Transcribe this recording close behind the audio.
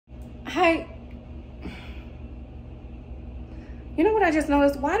You know what I just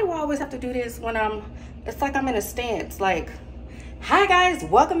noticed? Why do I always have to do this when it's like I'm in a stance? Like, hi guys,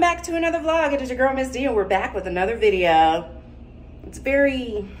 welcome back to another vlog. It is your girl, Miss D, and we're back with another video. It's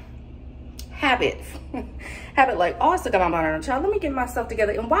very habit like, oh, I still got my bonnet on, child. Let me get myself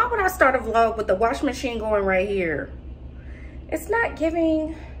together. And why would I start a vlog with the washing machine going right here? It's not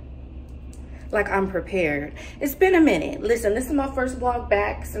giving like I'm prepared. It's been a minute. Listen, this is my first vlog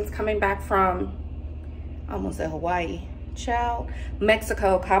back since coming back from, I almost said Hawaii, child.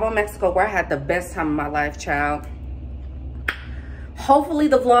 Mexico, Cabo, Mexico, where I had the best time of my life, child. Hopefully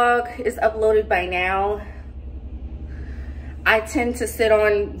the vlog is uploaded by now. I tend to sit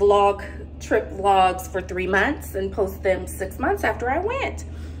on trip vlogs for 3 months and post them 6 months after I went.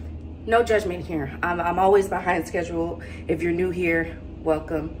 No judgment here. I'm always behind schedule. If you're new here,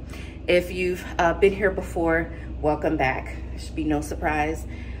 welcome. If you've been here before, welcome back. Should be no surprise.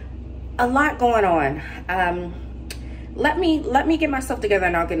 A lot going on. Let me get myself together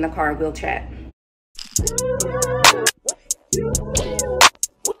and I'll get in the car and we'll chat.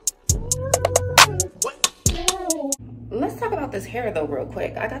 Let's talk about this hair though real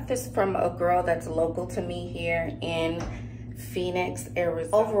quick. I got this from a girl that's local to me here in Phoenix,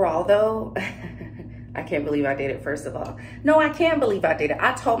 Arizona. Overall though, I can't believe I did it, first of all. No, I can't believe I did it.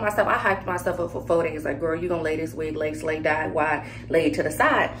 I told myself, I hyped myself up for 4 days. Like, girl, you gonna lay this wig, lay dyed, why? Lay it to the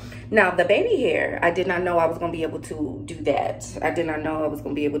side. Now, the baby hair, I did not know I was gonna be able to do that. I did not know I was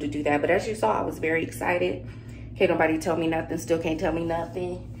gonna be able to do that. But as you saw, I was very excited. Can't nobody tell me nothing, still can't tell me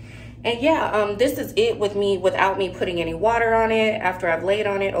nothing. And yeah, this is it with me without me putting any water on it after I've laid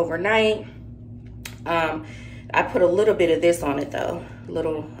on it overnight. I put a little bit of this on it though.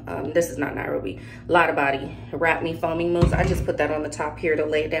 This is not Nairobi. Lotta Body Wrap Me Foaming Mousse. I just put that on the top here to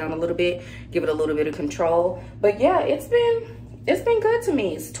lay it down a little bit, give it a little bit of control. But yeah, it's been good to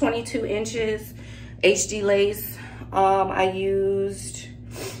me. It's 22 inches HD lace. I used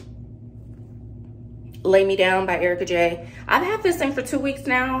Lay Me Down by Erica J. I've had this thing for 2 weeks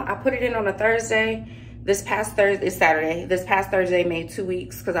now. I put it in on a Thursday. This past Thursday, it's Saturday. This past Thursday made 2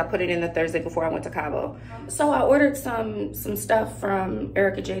 weeks because I put it in the Thursday before I went to Cabo. So I ordered some stuff from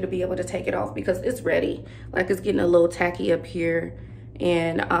Erica J to be able to take it off because it's ready. Like, it's getting a little tacky up here.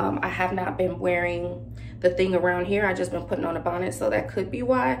 And I have not been wearing the thing around here. I just been putting on a bonnet, so that could be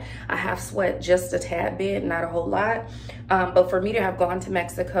why. I have sweat just a tad bit, not a whole lot. But for me to have gone to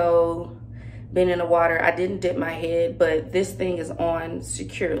Mexico, been in the water, I didn't dip my head, but this thing is on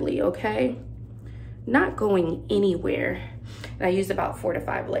securely, okay? Not going anywhere. And I used about 4 to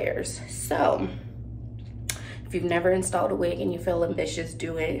 5 layers. So if you've never installed a wig and you feel ambitious,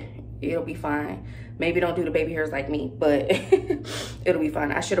 do it. It'll be fine. Maybe don't do the baby hairs like me, but it'll be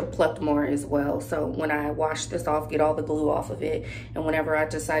fine. I should have plucked more as well. So when I wash this off, get all the glue off of it, and whenever I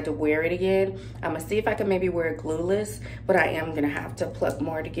decide to wear it again, I'm gonna see if I can maybe wear it glueless, but I am gonna have to pluck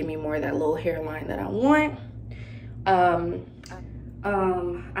more to give me more of that little hairline that I want.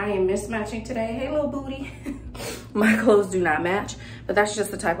 I am mismatching today. Hey, little booty. My clothes do not match, but that's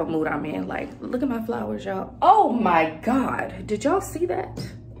just the type of mood I'm in. Like, look at my flowers, y'all. Oh my God. Did y'all see that?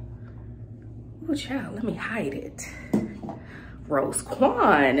 Oh, child, let me hide it. Rose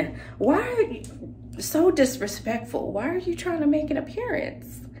Kwan, why are you so disrespectful? Why are you trying to make an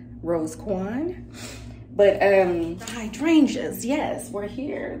appearance, Rose Kwan? But hydrangeas, yes, we're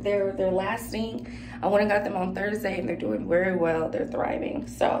here. They're lasting. I went and got them on Thursday and they're doing very well. They're thriving.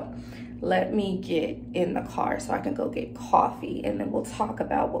 So let me get in the car so I can go get coffee and then we'll talk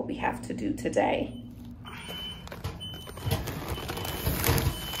about what we have to do today.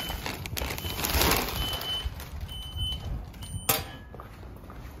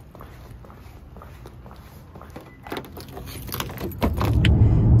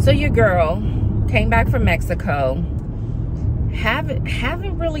 So your girl came back from Mexico.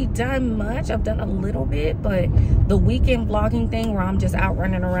 Haven't really done much. I've done a little bit, but the weekend vlogging thing where I'm just out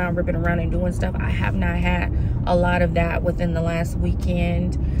running around, ripping around and doing stuff, I have not had a lot of that within the last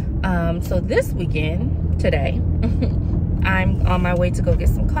weekend. So this weekend, today, I'm on my way to go get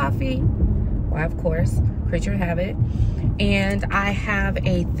some coffee. Why, of course, creature habit. And I have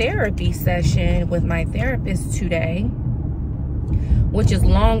a therapy session with my therapist today, which is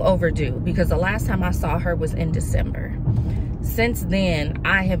long overdue because the last time I saw her was in December. Since then,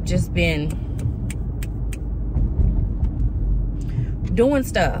 I have just been doing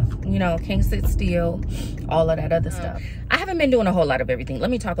stuff, you know, can't sit still, all of that other stuff. I haven't been doing a whole lot of everything.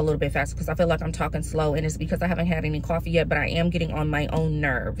 Let me talk a little bit faster because I feel like I'm talking slow, and it's because I haven't had any coffee yet, but I am getting on my own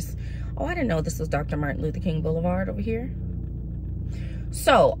nerves. Oh, I didn't know this was Dr. Martin Luther King Boulevard over here.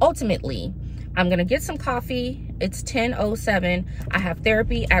 So ultimately, I'm gonna get some coffee. It's 10:07. I have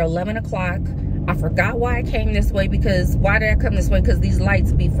therapy at 11 o'clock. I forgot why I came this way, because why did I come this way? Because these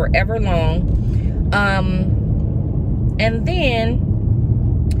lights be forever long. And then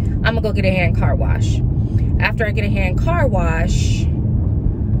I'm gonna go get a hand car wash. After I get a hand car wash,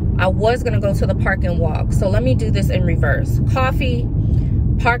 I was gonna go to the park and walk. So let me do this in reverse. Coffee,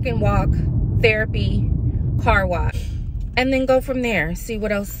 park and walk, therapy, car wash, and then go from there. See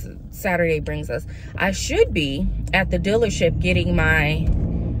what else Saturday brings us. I should be at the dealership getting my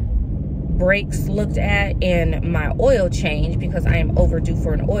brakes looked at and my oil change, because I am overdue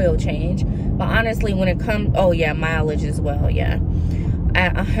for an oil change. But honestly, when it comes, oh yeah, mileage as well, yeah.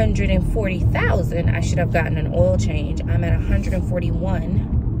 At 140,000, I should have gotten an oil change. I'm at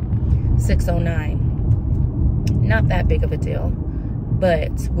 141,609. Not that big of a deal,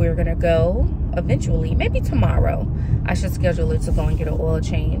 but we're gonna go eventually, maybe tomorrow. I should schedule it to go and get an oil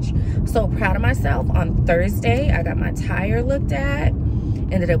change. So proud of myself. On Thursday, I got my tire looked at,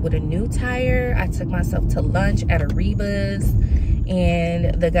 ended up with a new tire. I took myself to lunch at Ariba's,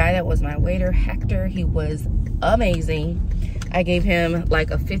 and the guy that was my waiter, Hector, he was amazing. I gave him like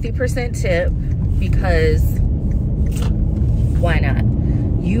a 50% tip, because why not?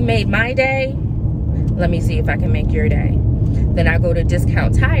 You made my day, let me see if I can make your day. Then I go to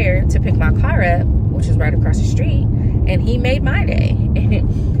Discount Tire to pick my car up, which is right across the street, and he made my day.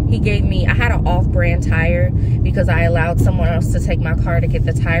 He gave me, I had an off-brand tire because I allowed someone else to take my car to get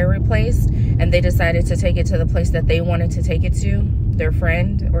the tire replaced, and they decided to take it to the place that they wanted to take it to, their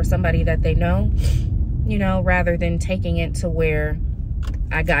friend or somebody that they know, you know, rather than taking it to where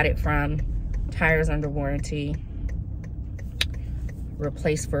I got it from, tires under warranty,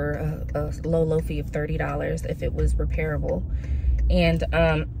 replaced for a low fee of $30 if it was repairable. And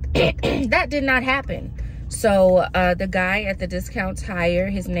that did not happen. So the guy at the Discount Tire,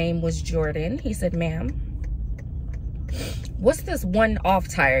 his name was Jordan. He said, ma'am, what's this one off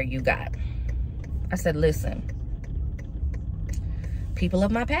tire you got? I said, listen, people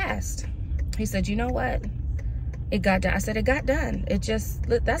of my past. He said, you know what? It got done. I said, it got done. It just,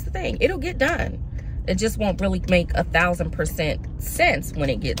 that's the thing. It'll get done. It just won't really make 1,000% sense when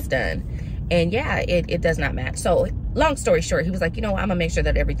it gets done. And yeah, it does not match. So long story short, he was like, you know what? I'm gonna make sure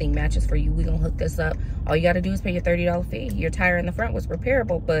that everything matches for you. We're gonna hook this up. All you gotta do is pay your $30 fee. Your tire in the front was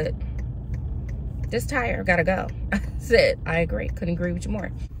repairable, but this tire gotta go. I said, I agree. Couldn't agree with you more.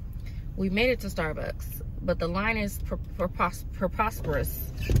 We made it to Starbucks, but the line is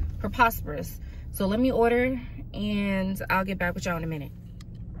preposterous. So let me order, and I'll get back with y'all in a minute.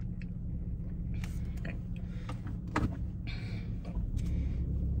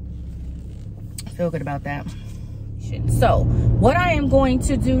 I feel good about that. So what I am going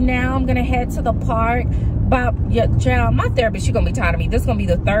to do now, I'm gonna head to the park. But yeah, child, my therapist, she's gonna be tired of me. This is gonna be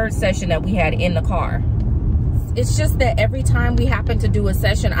the third session that we had in the car. It's just that every time we happen to do a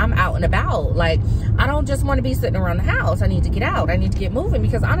session, I'm out and about. Like, I don't just want to be sitting around the house. I need to get out. I need to get moving,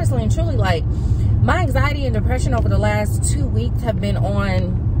 because honestly and truly, like, my anxiety and depression over the last 2 weeks have been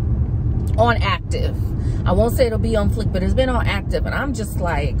on active. I won't say it'll be on flick, but it's been on active. And I'm just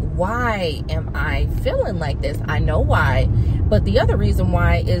like, why am I feeling like this? I know why. But the other reason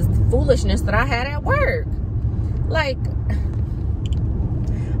why is the foolishness that I had at work. Like,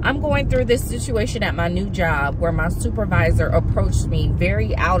 I'm going through this situation at my new job where my supervisor approached me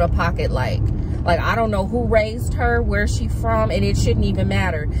very out of pocket, like I don't know who raised her, where she from, and it shouldn't even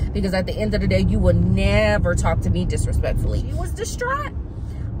matter, because at the end of the day, you will never talk to me disrespectfully. She was distraught.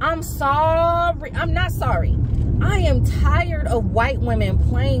 I'm sorry. I'm not sorry. I am tired of white women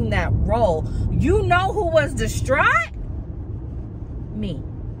playing that role. You know who was distraught? Me.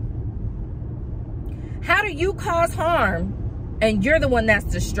 How do you cause harm and you're the one that's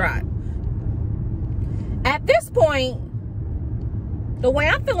distraught? At this point, the way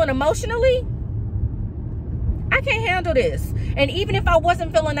I'm feeling emotionally, I can't handle this. And even if I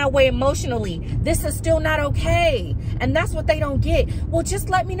wasn't feeling that way emotionally, this is still not okay. And that's what they don't get. Well, just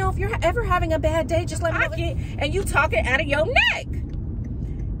let me know if you're ever having a bad day. Just let me know. And you talking out of your neck.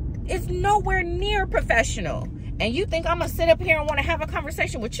 It's nowhere near professional. And you think I'm going to sit up here and want to have a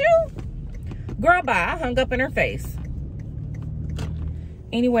conversation with you? Girl, bye. I hung up in her face.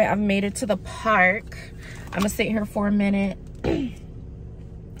 Anyway, I've made it to the park. I'm going to sit here for a minute.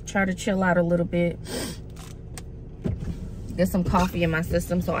 Try to chill out a little bit. Get some coffee in my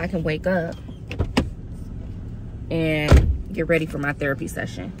system so I can wake up and get ready for my therapy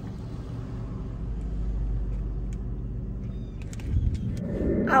session.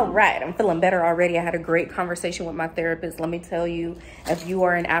 All right, I'm feeling better already. I had a great conversation with my therapist. Let me tell you, if you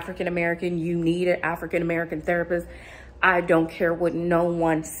are an African American, you need an African American therapist. I don't care what no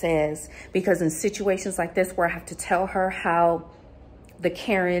one says, because in situations like this where I have to tell her how the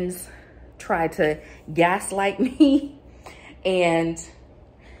Karens try to gaslight me and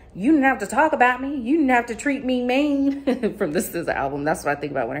you didn't have to talk about me, you didn't have to treat me mean from the SZA album. That's what I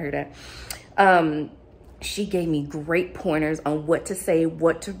think about when I hear that. She gave me great pointers on what to say,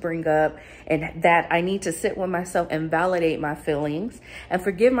 what to bring up, and that I need to sit with myself and validate my feelings and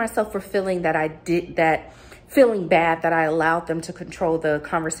forgive myself for feeling that I did that, feeling bad that I allowed them to control the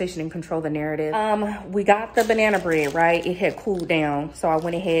conversation and control the narrative. We got the banana bread, right? It had cooled down. So I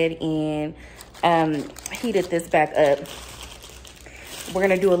went ahead and heated this back up. We're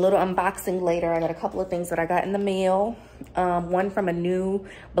gonna do a little unboxing later. I got a couple of things that I got in the mail. One from a new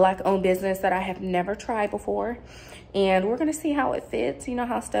Black-owned business that I have never tried before. And we're gonna see how it fits. You know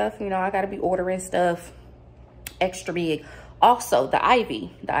how stuff, I gotta be ordering stuff extra big. Also, the Ivy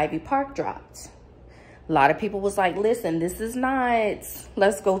Park dropped. A lot of people was like, listen, this is not,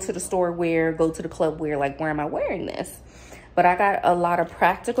 let's go to the store wear, go to the club wear, like, where am I wearing this? But I got a lot of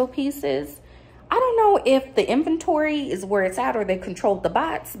practical pieces. I don't know if the inventory is where it's at or they controlled the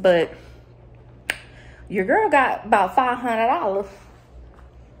bots, but your girl got about $500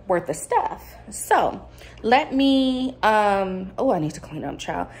 worth of stuff. So let me, oh, I need to clean up,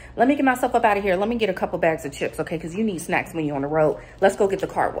 child. Let me get myself up out of here. Let me get a couple bags of chips, okay? Because you need snacks when you're on the road. Let's go get the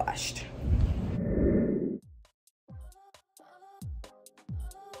car washed.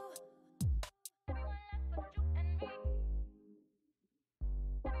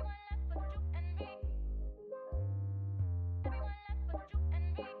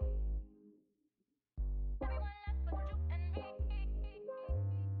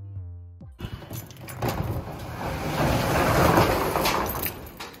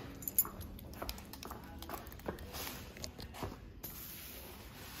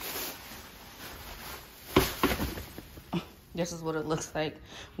 This is what it looks like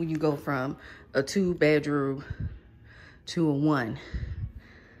when you go from a 2-bedroom to a 1.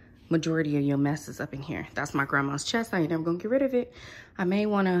 Majority of your mess is up in here. That's my grandma's chest. I ain't never gonna get rid of it. I may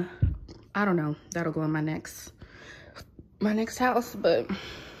wanna, I don't know, that'll go in my next house, but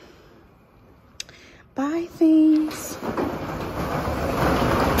buy things.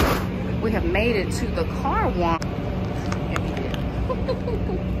 We have made it to the car wash.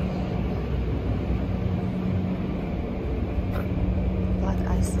 Black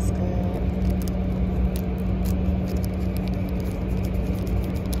ice is good.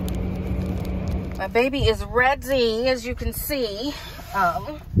 My baby is ready, as you can see.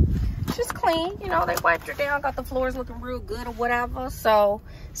 She's clean, they wiped her down, got the floors looking real good or whatever. So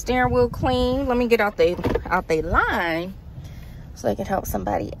steering wheel clean. Let me get out they line so they can help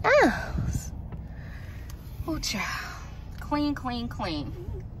somebody else. Oh, child. Clean, clean, clean.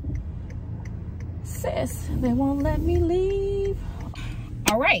 Sis, they won't let me leave.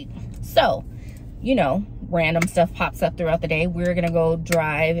 All right, so, random stuff pops up throughout the day. We're gonna go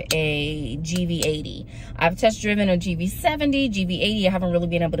drive a GV80. I've test driven a GV70, GV80. I haven't really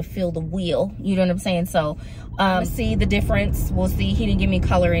been able to feel the wheel. You know what I'm saying? So, see the difference. We'll see. He didn't give me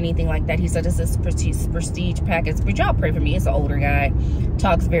color or anything like that. He said this is prestige package. But y'all pray for me. It's an older guy.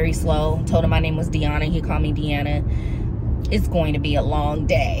 Talks very slow. Told him my name was Deanna. He called me Deanna. It's going to be a long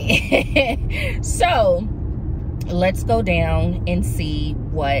day. So, let's go down and see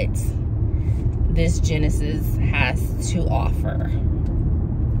what this Genesis has to offer.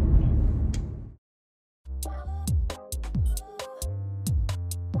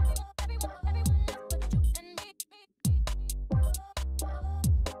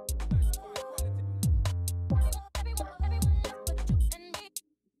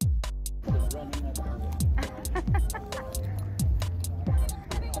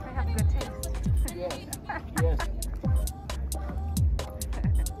 They have good taste. Yes. Yes.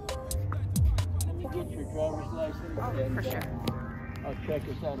 Get your driver's license and for sure. I'll check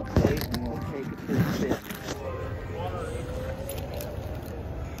us out a plate and we'll take it to the pit.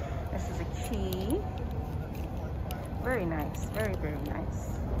 This is a key. Very nice. Very, very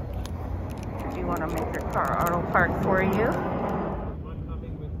nice. If you want to make your car auto park for you. One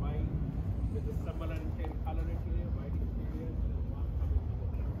coming with white, with the symbol and can color it here, white interior, and one coming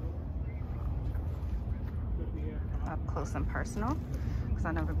with the could be a Up close and personal, because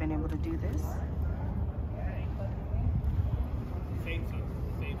I've never been able to do this. same size,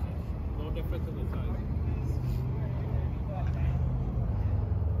 no difference in the size.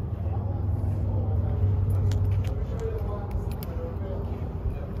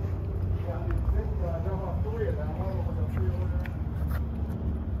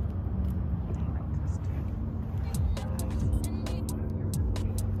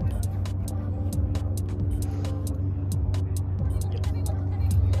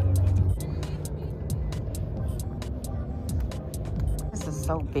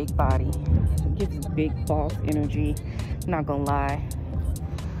 so big body. It gives big boss energy. I'm not gonna lie.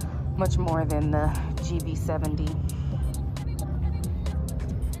 Much more than the GV70.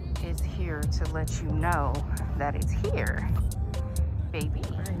 It's here to let you know that it's here, baby.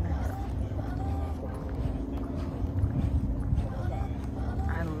 Very nice.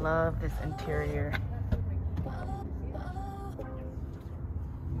 I love this interior.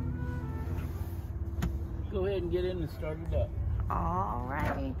 Go ahead and get in and start it up. All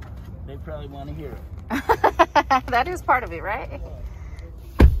right. They probably want to hear it. That is part of it, right?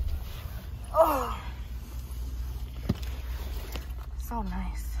 Oh, so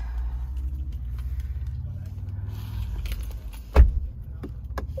nice.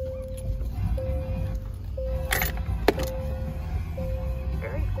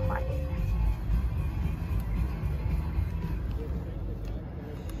 Very quiet.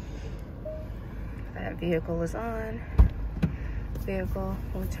 That vehicle is on. Vehicle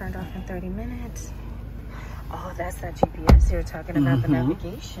will be turned off in 30 minutes. Oh, that's that GPS you're talking about, the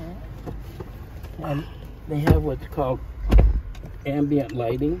navigation. And they have what's called ambient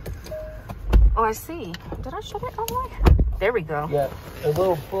lighting. Oh, I see. Did I shut it all the way? There we go. Yeah, a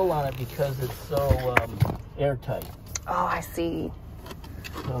little full on it because it's so airtight. Oh, I see.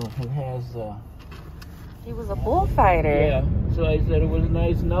 So it has... He was a bullfighter. Yeah, so I said it was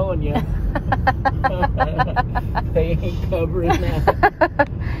nice knowing you. They ain't covering that.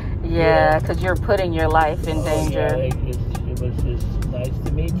 Yeah, because you're putting your life in danger. Yeah, it was just nice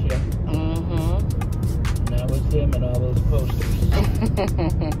to meet you. Mm-hmm. And that was him and all those posters.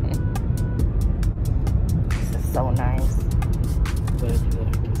 This is so nice. But,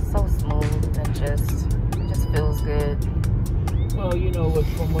 So smooth and it just feels good. well, you know,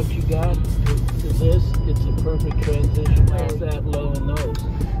 from what you got to this, it's a perfect transition. Right. That low and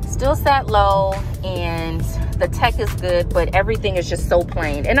those. Still sat low, and the tech is good, but everything is just so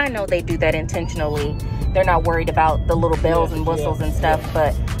plain. And I know they do that intentionally. They're not worried about the little bells and whistles and stuff,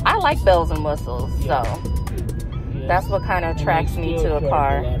 but I like bells and whistles, so that's what kind of attracts me to a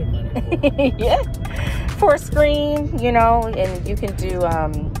car. Yeah, for a screen, you know, and you can do,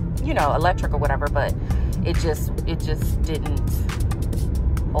 you know, electric or whatever, but it just didn't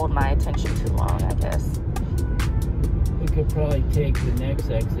hold my attention too long, I guess. We could probably take the next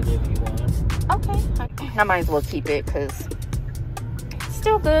exit if you want. Okay, I might as well keep it because it's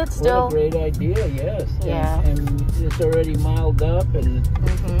still good. Still, what a great idea, yes. Yeah. And it's already miled up and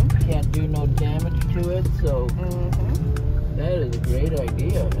can't do no damage to it, so that is a great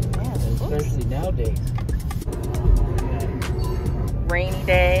idea, especially nowadays. Rainy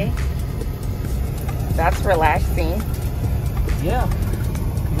day. That's relaxing. Yeah.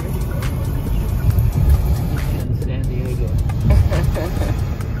 In San Diego.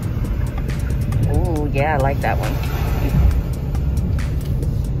 Oh, yeah, I like that one.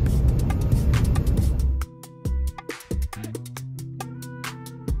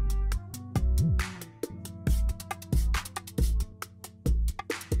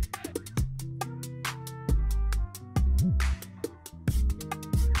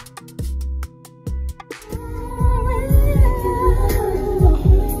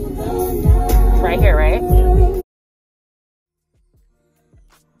 Right here, right?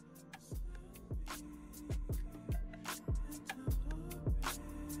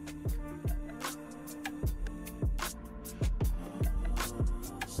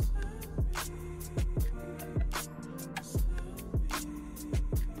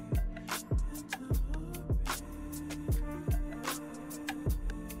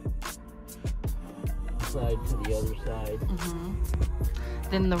 Side to the other side.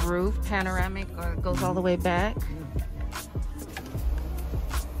 Then the roof, panoramic, goes all the way back.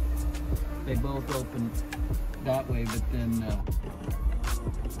 They both open that way, but then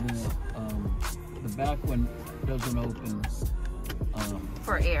the back one doesn't open.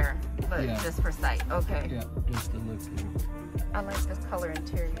 For air, but yeah. just for sight. Okay. Yeah, just to look through. I like this color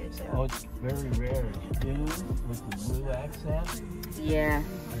interior too. Oh, it's very rare. It's dune with the blue accent. Yeah.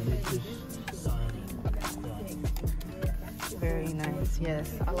 And it's just stunning. Very nice.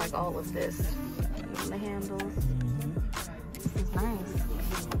 Yes, I like all of this. The handles. This is nice.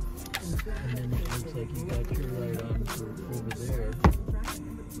 And then it looks like you got your light on for over there.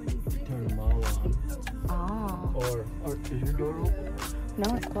 Turn them all on. Oh. Or is your door open?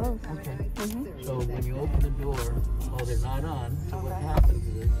 No, it's closed. Okay. So when you open the door, they're not on. So what happens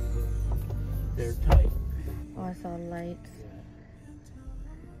is they're tight. Oh, I saw lights.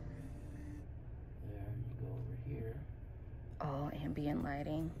 There, you go over here. Oh, ambient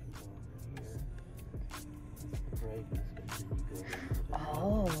lighting. You go over here. That's the brightness, but then you go over to the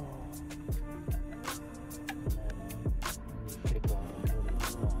Oh. and you pick off the color.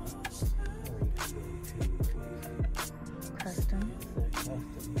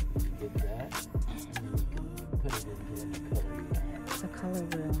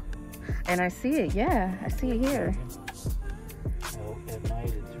 And I see it, yeah. I see it here. Oh, at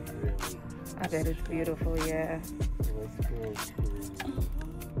night it's really... I bet it's beautiful, yeah. Let's go to...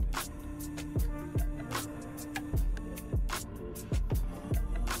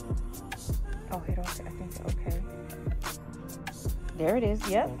 Oh, hit okay. I think so. Okay. There it is.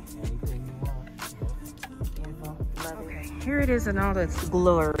 Yep. Anything you want. Beautiful. Love it. Okay. Here it is in all its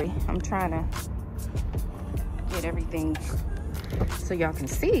glory. I'm trying to get everything so y'all can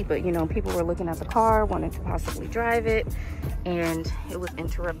see, but you know, people were looking at the car, wanted to possibly drive it, and it was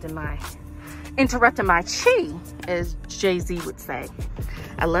interrupting my chi, as Jay-Z would say.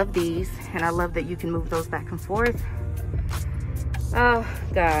 I love these, and I love that you can move those back and forth. Oh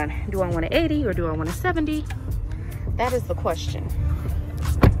God, do I want an 80 or do I want a 70? That is the question.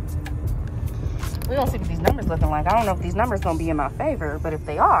 We're gonna see what these numbers looking like. I don't know if these numbers gonna be in my favor, but if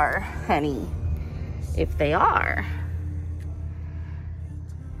they are, honey, if they are,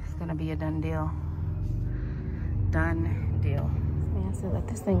 it's gonna be a done deal. Done deal. Man said that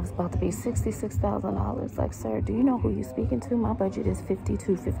this thing was about to be $66,000. Like, sir, do you know who you're speaking to? My budget is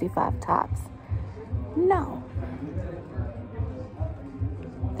 52, 55 tops. No.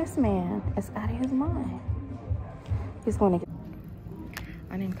 This man is out of his mind. He's going to get...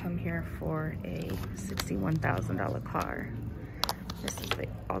 I didn't come here for a $61,000 car. This is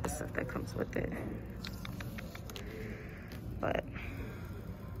all the stuff that comes with it. But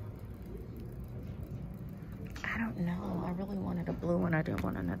I don't know. I really wanted a blue one. I didn't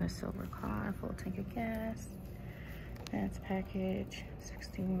want another silver car. Full tank of gas. That's package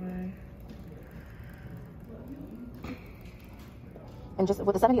 61. And just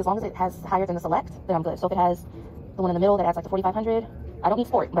with the 70, as long as it has higher than the Select, then I'm good. So if it has the one in the middle that adds like the 4,500, I don't need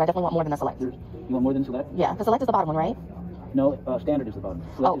Sport, but I definitely want more than the Select. You want more than Select? Yeah, the Select is the bottom one, right? No, Standard is the bottom.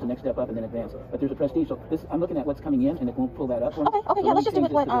 Select is the next step up and then Advanced. But there's a Prestige, so this, I'm looking at what's coming in and it won't pull that up. Okay, so yeah, let's just do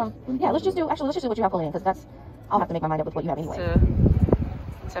it what, let's just do what you have pulling in, because that's, I'll have to make my mind up with what you have anyway.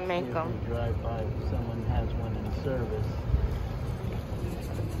 To make them. Drive by, someone has one in service.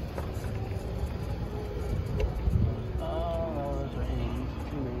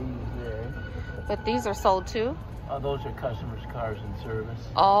 But these are sold too? Oh, those are customers' cars in service.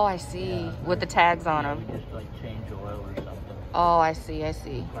 Oh, I see. Yeah, with the tags on them. We just like change oil or something. Oh, I see, I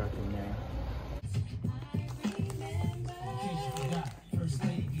see. Park in there.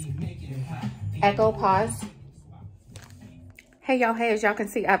 Echo, pause. Hey y'all, hey, as y'all can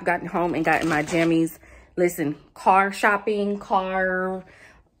see, I've gotten home and gotten my jammies. Listen, car shopping, car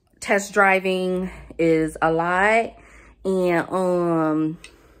test driving is a lot. And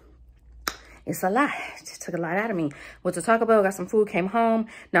it's a lot. It just took a lot out of me. Went to Taco Bell, got some food, came home.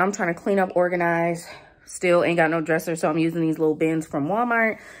 Now I'm trying to clean up, organize. Still ain't got no dresser, so I'm using these little bins from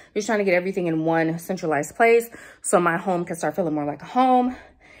Walmart. Just trying to get everything in one centralized place so my home can start feeling more like a home.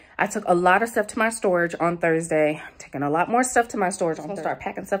 I took a lot of stuff to my storage on Thursday. I'm taking a lot more stuff to my storage. I'm gonna start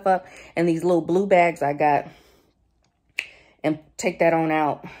packing stuff up in these little blue bags I got and take that on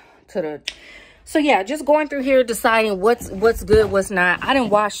out to the... So yeah, just going through here, deciding what's good, what's not. I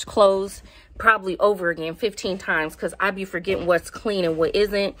didn't wash clothes probably over again 15 times because I be forgetting what's clean and what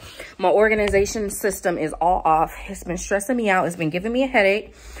isn't. My organization system is all off. It's been stressing me out. It's been giving me a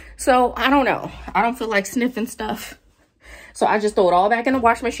headache. So I don't know. I don't feel like sniffing stuff. So I just throw it all back in the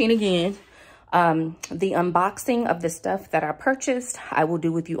wash machine again. The unboxing of the stuff that I purchased, I will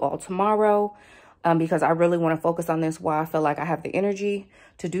do with you all tomorrow. Because I really want to focus on this while I feel like I have the energy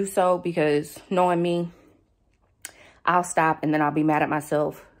to do so, because knowing me, I'll stop and then I'll be mad at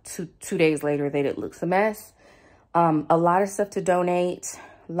myself two days later that it looks a mess. A lot of stuff to donate,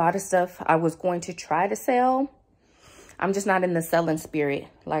 a lot of stuff I was going to try to sell. I'm just not in the selling spirit.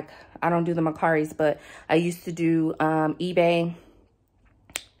 Like, I don't do the Macaris, but I used to do eBay.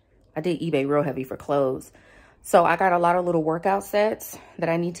 I did eBay real heavy for clothes. So I got a lot of little workout sets that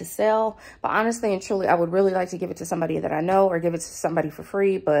I need to sell. But honestly and truly, I would really like to give it to somebody that I know or give it to somebody for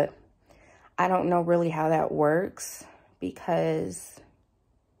free. But I don't know really how that works because,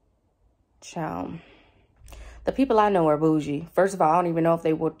 child, the people I know are bougie. First of all, I don't even know if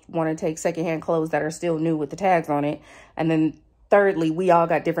they would want to take secondhand clothes that are still new with the tags on it. And then thirdly, we all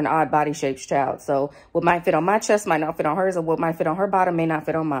got different odd body shapes, child. So what might fit on my chest might not fit on hers, or what might fit on her bottom may not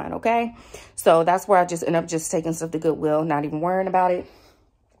fit on mine, okay? So that's where I just end up just taking stuff to Goodwill, not even worrying about it.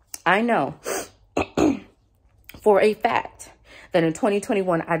 I know for a fact that in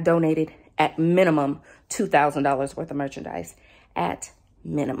 2021, I donated at minimum $2,000 worth of merchandise, at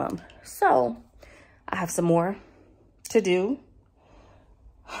minimum. So I have some more to do.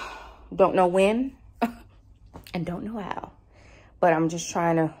 Don't know when and don't know how. But I'm just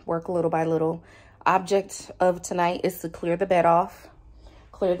trying to work little by little. Object of tonight is to clear the bed off.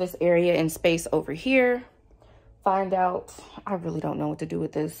 clear this area and space over here. Find out, I really don't know what to do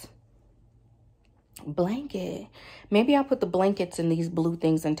with this blanket. Maybe I'll put the blankets in these blue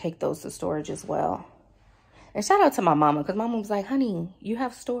things and take those to storage as well. And shout out to my mama, because my mom was like, honey, you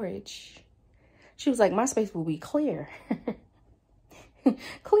have storage. She was like, my space will be clear.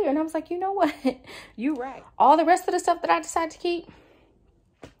 Clear. And I was like, you know what? You right. All the rest of the stuff that I decided to keep,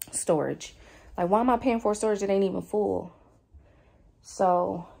 storage. Like, why am I paying for storage that ain't even full?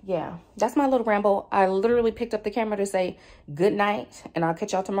 So yeah, that's my little ramble. I literally picked up the camera to say good night, and I'll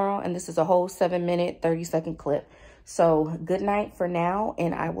catch y'all tomorrow. And this is a whole 7-minute, 30-second clip. So good night for now,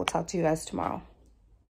 and I will talk to you guys tomorrow.